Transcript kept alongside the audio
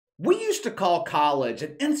We used to call college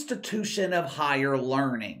an institution of higher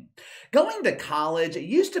learning. Going to college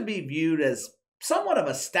used to be viewed as somewhat of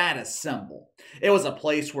a status symbol. It was a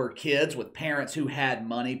place where kids with parents who had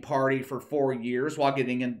money partied for 4 years while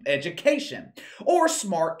getting an education, or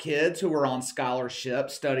smart kids who were on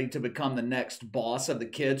scholarship studied to become the next boss of the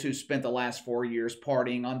kids who spent the last 4 years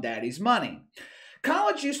partying on daddy's money.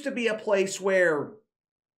 College used to be a place where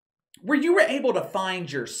you were able to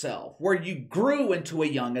find yourself, where you grew into a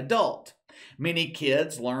young adult. Many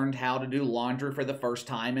kids learned how to do laundry for the first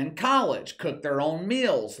time in college, cooked their own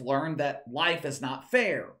meals, learned that life is not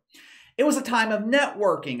fair. It was a time of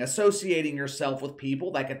networking, associating yourself with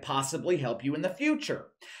people that could possibly help you in the future.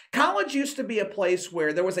 College used to be a place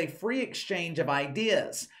where there was a free exchange of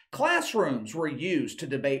ideas. Classrooms were used to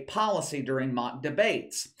debate policy during mock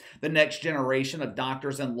debates. The next generation of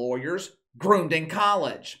doctors and lawyers groomed in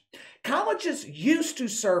college. Colleges used to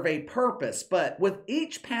serve a purpose, but with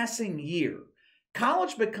each passing year,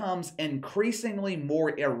 college becomes increasingly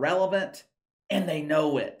more irrelevant, and they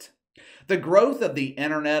know it. The growth of the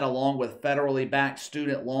internet, along with federally backed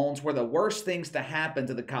student loans, were the worst things to happen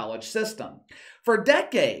to the college system. For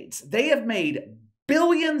decades, they have made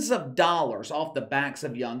billions of dollars off the backs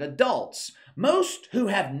of young adults, most who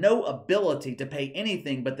have no ability to pay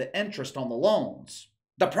anything but the interest on the loans.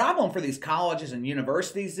 The problem for these colleges and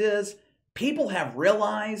universities is people have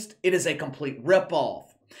realized it is a complete ripoff.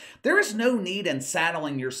 There is no need in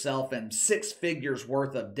saddling yourself in 6 figures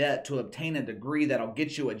worth of debt to obtain a degree that'll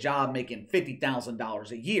get you a job making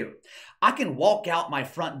 $50,000 a year. I can walk out my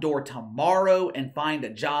front door tomorrow and find a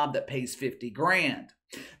job that pays 50 grand.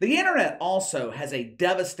 The internet also has a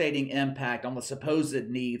devastating impact on the supposed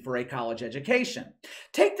need for a college education.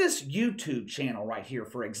 Take this YouTube channel right here,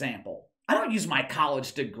 for example. I don't use my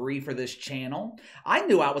college degree for this channel. I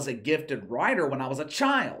knew I was a gifted writer when I was a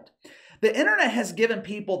child. The internet has given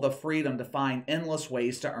people the freedom to find endless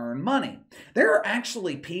ways to earn money. There are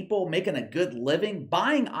actually people making a good living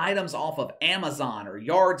buying items off of Amazon or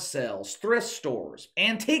yard sales, thrift stores,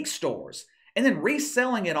 antique stores, and then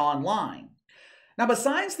reselling it online. Now,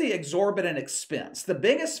 besides the exorbitant expense, the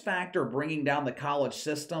biggest factor bringing down the college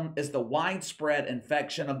system is the widespread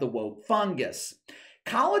infection of the woke fungus.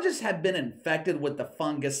 Colleges have been infected with the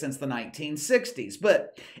fungus since the 1960s,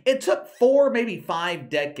 but it took 4, maybe 5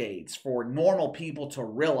 decades for normal people to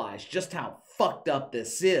realize just how fucked up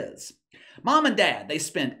this is. Mom and Dad, they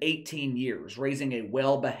spent 18 years raising a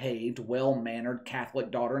well-behaved, well-mannered Catholic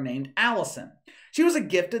daughter named Allison. She was a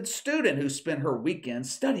gifted student who spent her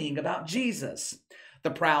weekends studying about Jesus. The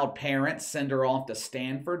proud parents send her off to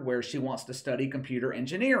Stanford, where she wants to study computer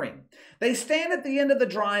engineering. They stand at the end of the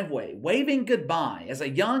driveway, waving goodbye as a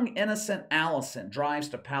young, innocent Allison drives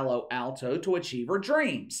to Palo Alto to achieve her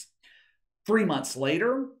dreams. 3 months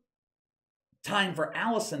later, time for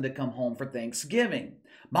Allison to come home for Thanksgiving.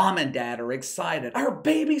 Mom and Dad are excited. Our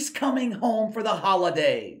baby's coming home for the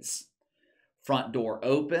holidays. Front door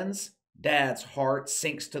opens. Dad's heart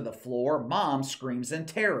sinks to the floor. Mom screams in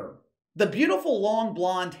terror. The beautiful long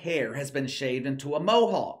blonde hair has been shaved into a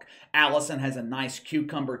mohawk. Allison has a nice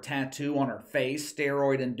cucumber tattoo on her face,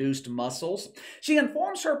 steroid-induced muscles. She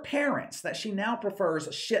informs her parents that she now prefers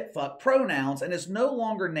shitfuck pronouns and is no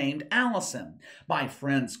longer named Allison. My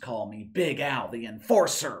friends call me Big Al the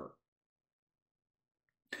Enforcer.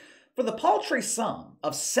 For the paltry sum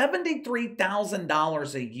of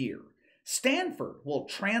 $73,000 a year, Stanford will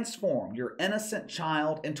transform your innocent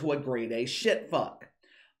child into a grade A shitfuck.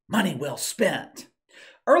 Money well spent.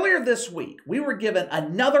 Earlier this week, we were given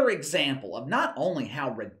another example of not only how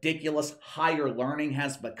ridiculous higher learning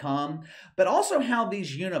has become, but also how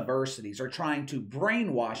these universities are trying to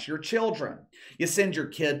brainwash your children. You send your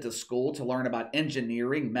kid to school to learn about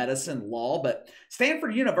engineering, medicine, law, but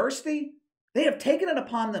Stanford University, they have taken it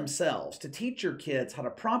upon themselves to teach your kids how to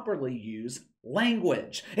properly use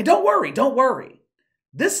language. And don't worry.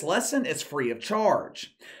 This lesson is free of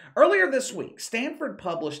charge. Earlier this week, Stanford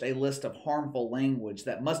published a list of harmful language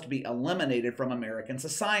that must be eliminated from American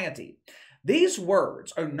society. These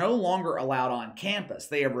words are no longer allowed on campus.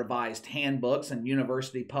 They have revised handbooks and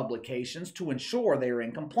university publications to ensure they are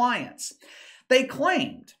in compliance. They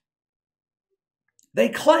claimed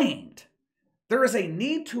there is a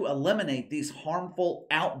need to eliminate these harmful,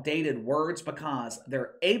 outdated words because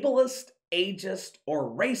they're ableist, ageist,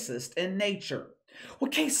 or racist in nature.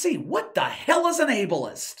 Well, KC, what the hell is an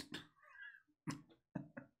ableist?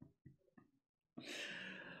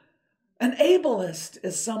 An ableist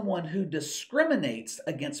is someone who discriminates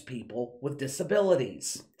against people with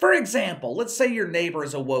disabilities. For example, let's say your neighbor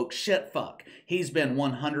is a woke shitfuck. He's been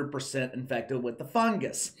 100% infected with the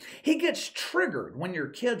fungus. He gets triggered when your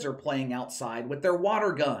kids are playing outside with their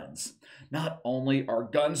water guns. Not only are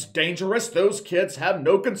guns dangerous, those kids have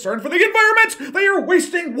no concern for the environment. They are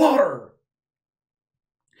wasting water.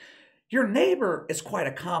 Your neighbor is quite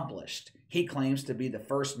accomplished. He claims to be the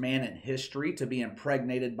first man in history to be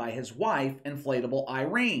impregnated by his wife, Inflatable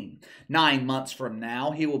Irene. 9 months from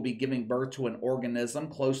now, he will be giving birth to an organism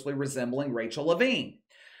closely resembling Rachel Levine.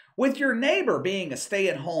 With your neighbor being a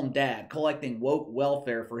stay-at-home dad, collecting woke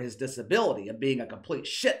welfare for his disability and being a complete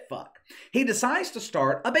shitfuck, he decides to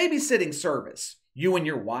start a babysitting service. You and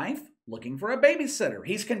your wife looking for a babysitter.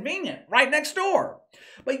 He's convenient, right next door.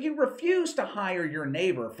 But you refuse to hire your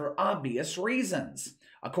neighbor for obvious reasons.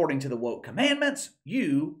 According to the woke commandments,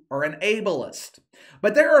 you are an ableist.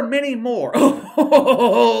 But there are many more.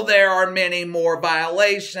 Oh, there are many more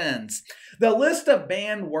violations. The list of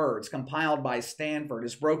banned words compiled by Stanford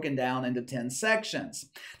is broken down into 10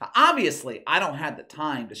 sections. Now, obviously, I don't have the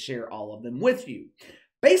time to share all of them with you.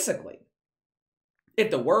 Basically,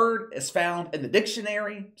 if the word is found in the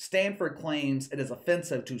dictionary, Stanford claims it is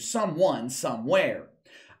offensive to someone somewhere.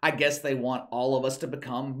 I guess they want all of us to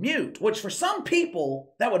become mute, which for some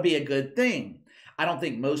people, that would be a good thing. I don't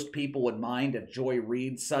think most people would mind if Joy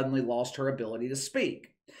Reid suddenly lost her ability to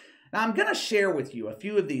speak. Now, I'm going to share with you a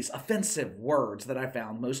few of these offensive words that I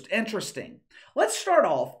found most interesting. Let's start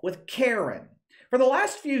off with Karen. For the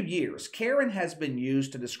last few years, Karen has been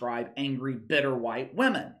used to describe angry, bitter white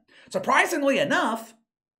women. Surprisingly enough,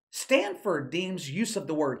 Stanford deems use of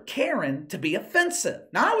the word Karen to be offensive.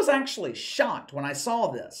 Now, I was actually shocked when I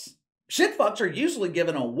saw this. Shitfucks are usually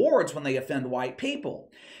given awards when they offend white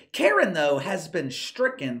people. Karen, though, has been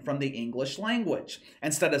stricken from the English language.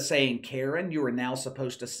 Instead of saying Karen, you are now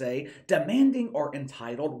supposed to say demanding or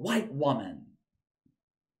entitled white woman.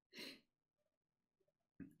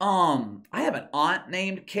 I have an aunt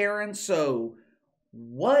named Karen, so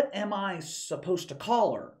what am I supposed to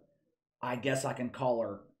call her? I guess I can call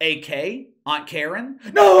her AK, Aunt Karen?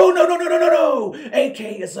 No! AK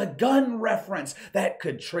is a gun reference that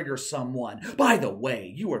could trigger someone. By the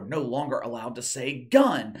way, you are no longer allowed to say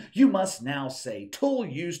gun. You must now say tool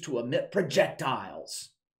used to emit projectiles.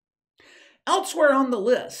 Elsewhere on the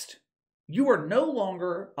list, you are no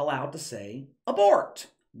longer allowed to say abort.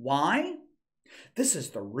 Why? This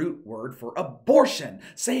is the root word for abortion.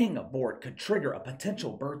 Saying abort could trigger a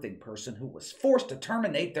potential birthing person who was forced to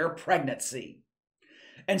terminate their pregnancy.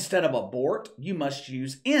 Instead of abort, you must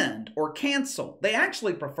use end or cancel. They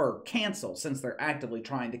actually prefer cancel since they're actively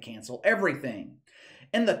trying to cancel everything.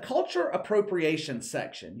 In the culture appropriation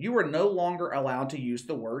section, you are no longer allowed to use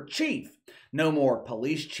the word chief. No more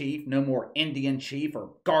police chief, no more Indian chief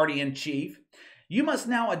or guardian chief. You must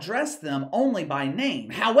now address them only by name.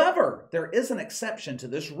 However, there is an exception to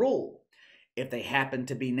this rule. If they happen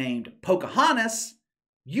to be named Pocahontas,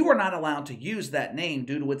 you are not allowed to use that name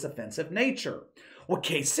due to its offensive nature. Well,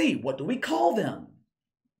 KC, what do we call them?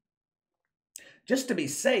 Just to be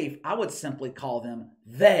safe, I would simply call them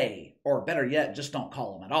they, or better yet, just don't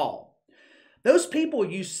call them at all. Those people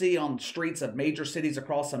you see on the streets of major cities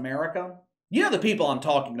across America, you know the people I'm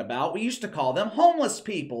talking about. We used to call them homeless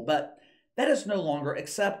people, but that is no longer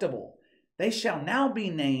acceptable. They shall now be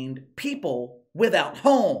named people without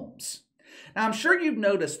homes. Now, I'm sure you've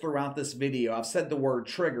noticed throughout this video, I've said the word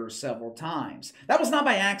trigger several times. That was not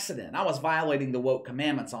by accident. I was violating the woke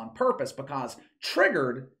commandments on purpose because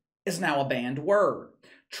triggered is now a banned word.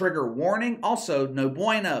 Trigger warning, also no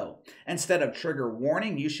bueno. Instead of trigger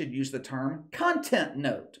warning, you should use the term content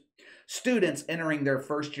note. Students entering their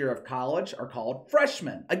first year of college are called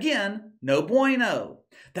freshmen. Again, no bueno.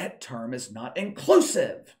 That term is not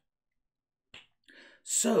inclusive.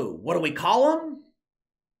 So, what do we call them?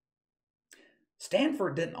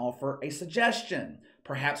 Stanford didn't offer a suggestion.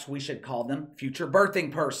 Perhaps we should call them future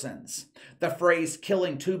birthing persons. The phrase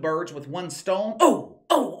killing two birds with one stone. Oh,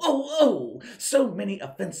 so many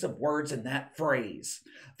offensive words in that phrase.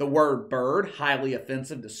 The word bird, highly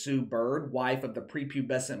offensive to Sue Bird, wife of the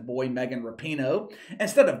prepubescent boy Megan Rapinoe.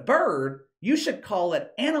 Instead of bird, you should call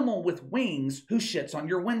it animal with wings who shits on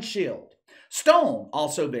your windshield. Stone,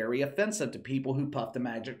 also very offensive to people who puff the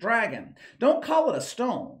magic dragon. Don't call it a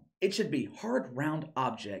stone. It should be hard, round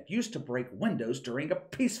object used to break windows during a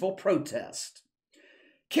peaceful protest.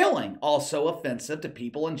 Killing, also offensive to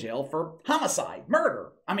people in jail for homicide,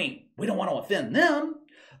 murder. I mean, we don't want to offend them.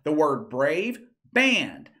 The word brave,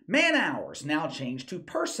 banned. Man hours now changed to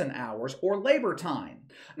person hours or labor time.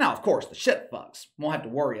 Now, of course, the shitfucks won't have to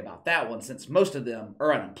worry about that one since most of them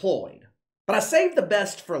are unemployed. But I saved the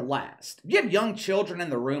best for last. If you have young children in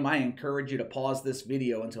the room, I encourage you to pause this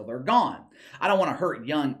video until they're gone. I don't want to hurt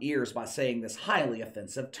young ears by saying this highly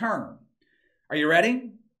offensive term. Are you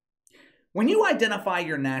ready? When you identify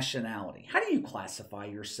your nationality, how do you classify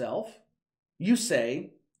yourself? You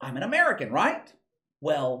say, I'm an American, right?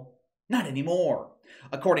 Well, not anymore.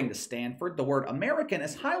 According to Stanford, the word American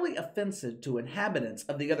is highly offensive to inhabitants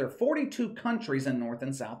of the other 42 countries in North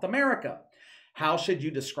and South America. How should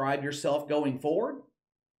you describe yourself going forward?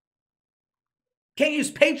 Can't use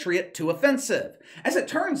patriot, too offensive. As it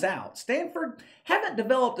turns out, Stanford haven't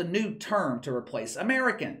developed a new term to replace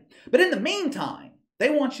American. But in the meantime, they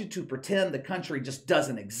want you to pretend the country just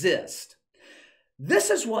doesn't exist. This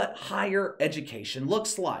is what higher education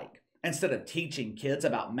looks like. Instead of teaching kids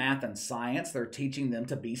about math and science, they're teaching them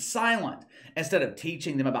to be silent. Instead of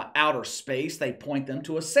teaching them about outer space, they point them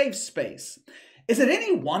to a safe space. Is it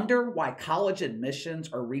any wonder why college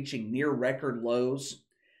admissions are reaching near record lows?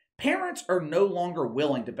 Parents are no longer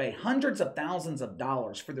willing to pay hundreds of thousands of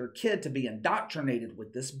dollars for their kid to be indoctrinated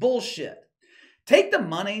with this bullshit. Take the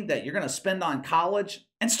money that you're going to spend on college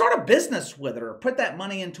and start a business with it, or put that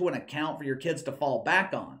money into an account for your kids to fall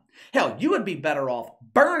back on. Hell, you would be better off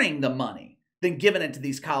burning the money than giving it to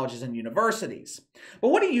these colleges and universities. But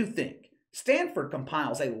what do you think? Stanford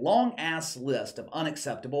compiles a long-ass list of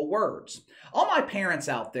unacceptable words. All my parents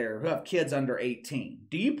out there who have kids under 18,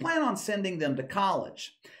 do you plan on sending them to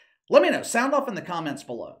college? Let me know. Sound off in the comments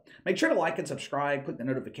below. Make sure to like and subscribe. Click the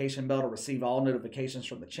notification bell to receive all notifications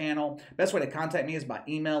from the channel. Best way to contact me is by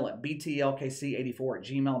email at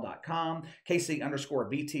btlkc84@gmail.com,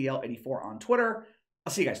 kc_btl84 on Twitter.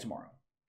 I'll see you guys tomorrow.